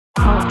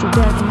After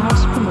Dragon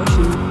House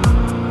promotion.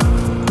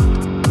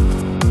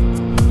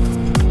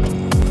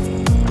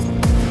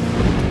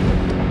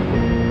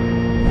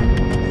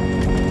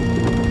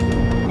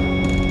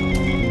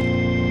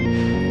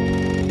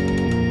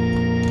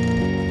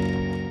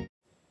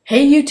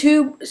 Hey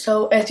YouTube!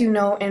 So as you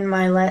know, in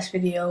my last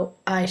video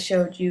I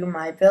showed you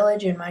my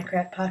village in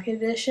Minecraft Pocket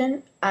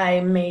Edition. I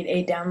made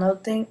a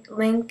download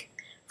link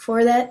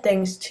for that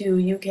thanks to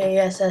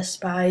UKSS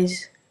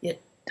Spy's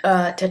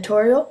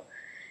tutorial.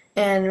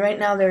 And right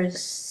now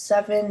there's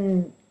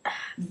 7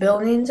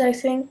 buildings, I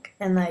think,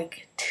 and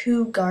like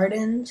 2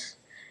 gardens.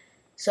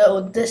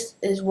 So this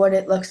is what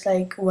it looks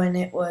like when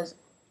it was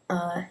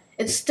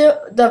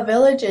the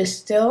village is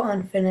still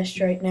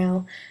unfinished right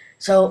now.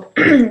 So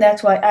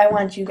that's why I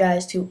want you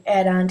guys to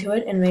add on to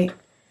it and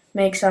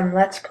make some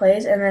Let's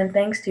Plays. And then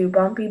thanks to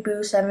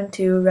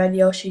BumpyBoo72, Red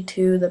Yoshi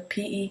 2, the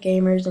PE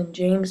Gamers, and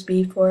James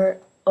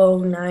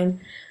B409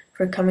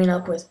 for coming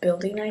up with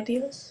building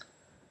ideas.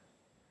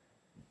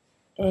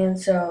 And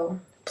so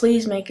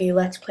please make a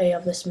Let's Play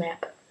of this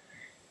map.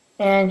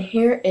 And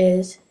here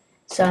is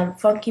some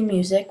funky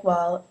music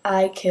while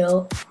I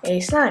kill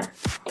a slime.